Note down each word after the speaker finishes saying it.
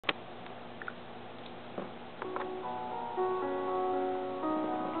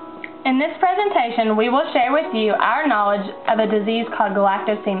In this presentation, we will share with you our knowledge of a disease called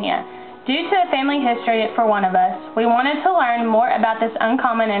galactosemia. Due to a family history for one of us, we wanted to learn more about this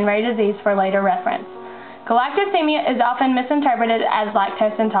uncommon and rare disease for later reference. Galactosemia is often misinterpreted as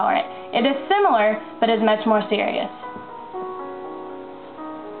lactose intolerant. It is similar, but is much more serious.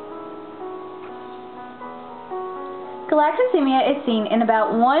 Galactosemia is seen in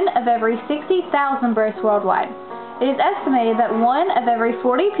about 1 of every 60,000 births worldwide. It is estimated that 1 of every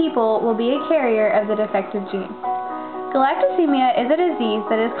 40 people will be a carrier of the defective gene. Galactosemia is a disease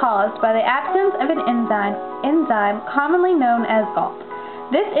that is caused by the absence of an enzyme commonly known as GALT.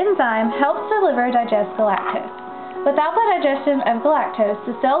 This enzyme helps the liver digest galactose. Without the digestion of galactose,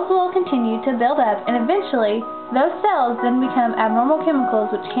 the cells will continue to build up, and eventually, those cells then become abnormal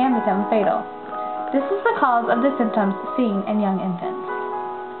chemicals which can become fatal. This is the cause of the symptoms seen in young infants.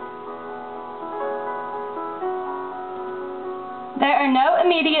 There are no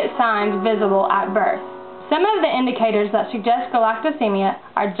immediate signs visible at birth. Some of the indicators that suggest galactosemia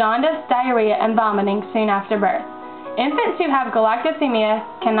are jaundice, diarrhea, and vomiting soon after birth. Infants who have galactosemia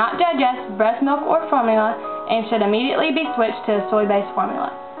cannot digest breast milk or formula and should immediately be switched to a soy-based formula.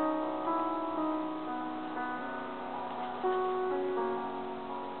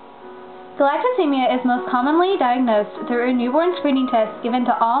 Galactosemia is most commonly diagnosed through a newborn screening test given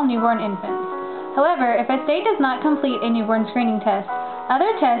to all newborn infants. However, if a state does not complete a newborn screening test, other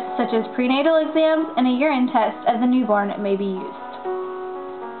tests such as prenatal exams and a urine test of the newborn may be used.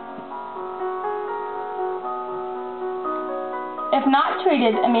 If not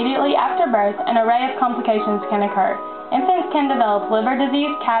treated immediately after birth, an array of complications can occur. Infants can develop liver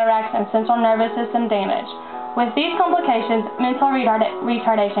disease, cataracts, and central nervous system damage. With these complications, mental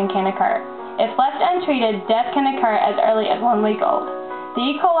retardation can occur. If left untreated, death can occur as early as 1 week old. The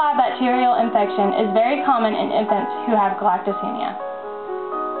E. coli bacterial infection is very common in infants who have galactosemia.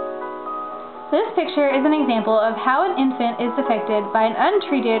 This picture is an example of how an infant is affected by an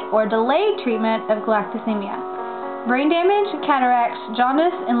untreated or delayed treatment of galactosemia. Brain damage, cataracts,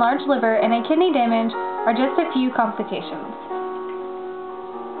 jaundice, enlarged liver, and a kidney damage are just a few complications.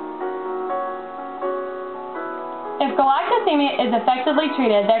 If galactosemia is effectively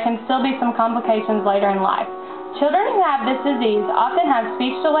treated, there can still be some complications later in life. Children who have this disease often have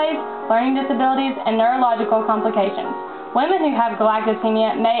speech delays, learning disabilities, and neurological complications. Women who have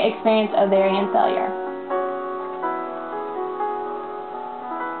galactosemia may experience ovarian failure.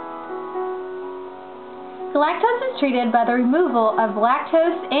 Galactose is treated by the removal of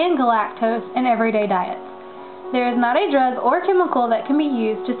lactose and galactose in everyday diets. There is not a drug or chemical that can be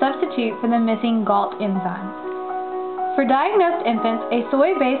used to substitute for the missing GALT enzyme. For diagnosed infants, a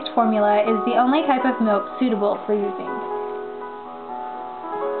soy-based formula is the only type of milk suitable for using.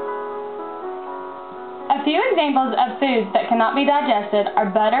 A few examples of foods that cannot be digested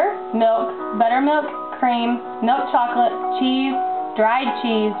are butter, milk, buttermilk, cream, milk chocolate, cheese, dried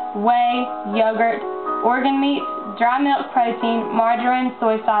cheese, whey, yogurt, organ meats, dry milk protein, margarine,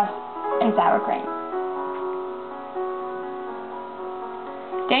 soy sauce, and sour cream.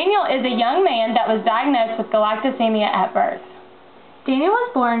 Daniel is a young man that was diagnosed with galactosemia at birth. Daniel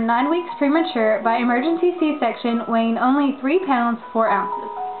was born 9 weeks premature by emergency C-section, weighing only 3 pounds 4 ounces.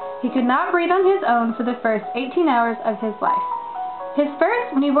 He could not breathe on his own for the first 18 hours of his life. His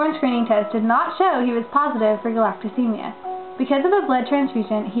first newborn screening test did not show he was positive for galactosemia because of a blood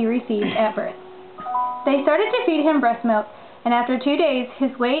transfusion he received at birth. They started to feed him breast milk, and after 2 days,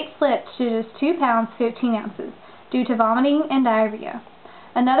 his weight slipped to just 2 pounds 15 ounces due to vomiting and diarrhea.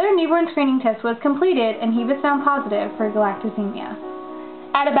 Another newborn screening test was completed, and he was found positive for galactosemia.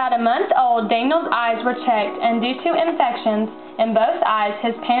 At about a month old, Daniel's eyes were checked, and due to infections in both eyes,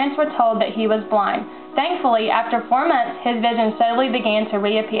 his parents were told that he was blind. Thankfully, after 4 months, his vision slowly began to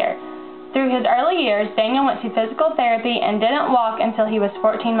reappear. Through his early years, Daniel went to physical therapy and didn't walk until he was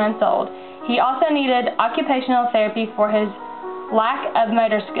 14 months old. He also needed occupational therapy for his lack of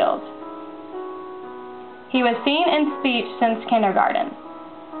motor skills. He was seen in speech since kindergarten.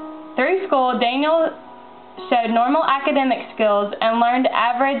 Through school, Daniel showed normal academic skills and learned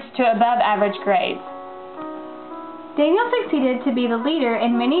average to above average grades. Daniel succeeded to be the leader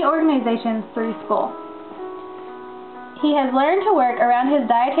in many organizations through school. He has learned to work around his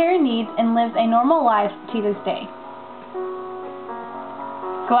dietary needs and lives a normal life to this day.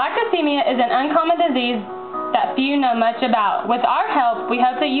 Galactosemia is an uncommon disease that few know much about. With our help, we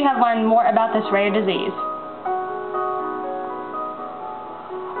hope that you have learned more about this rare disease.